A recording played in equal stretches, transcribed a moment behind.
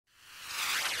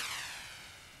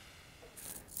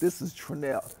This is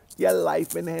Trinell, your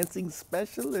life enhancing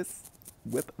specialist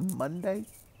with Monday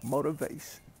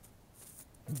Motivation.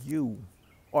 You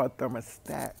are a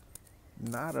thermostat,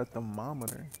 not a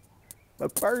thermometer.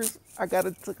 But first, I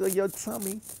gotta tickle your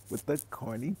tummy with the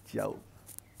corny joke.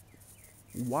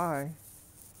 Why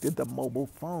did the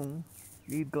mobile phone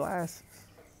need glasses?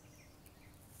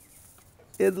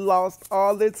 It lost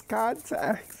all its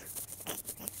contacts.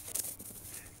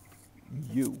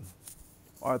 You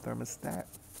are a thermostat,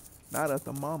 not a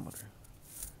thermometer.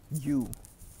 You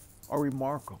are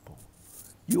remarkable.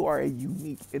 You are a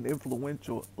unique and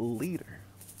influential leader.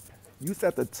 You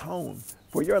set the tone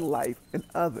for your life and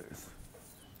others.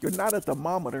 You're not a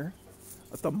thermometer.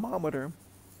 A thermometer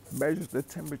measures the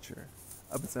temperature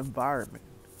of its environment.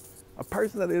 A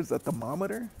person that is a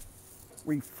thermometer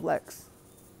reflects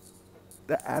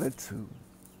the attitude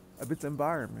of its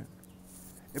environment.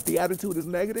 If the attitude is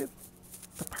negative,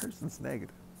 the person's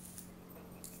negative.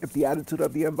 If the attitude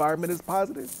of the environment is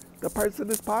positive, the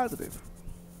person is positive.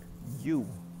 You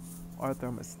are a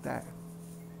thermostat.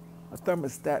 A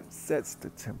thermostat sets the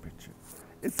temperature.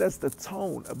 It sets the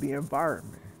tone of the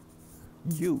environment.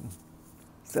 You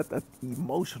set the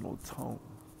emotional tone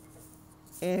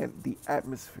and the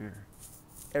atmosphere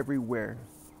everywhere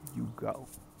you go.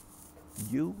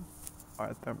 You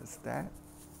are a thermostat,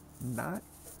 not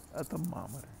a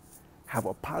thermometer. Have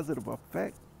a positive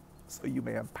effect so you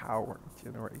may empower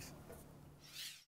generations.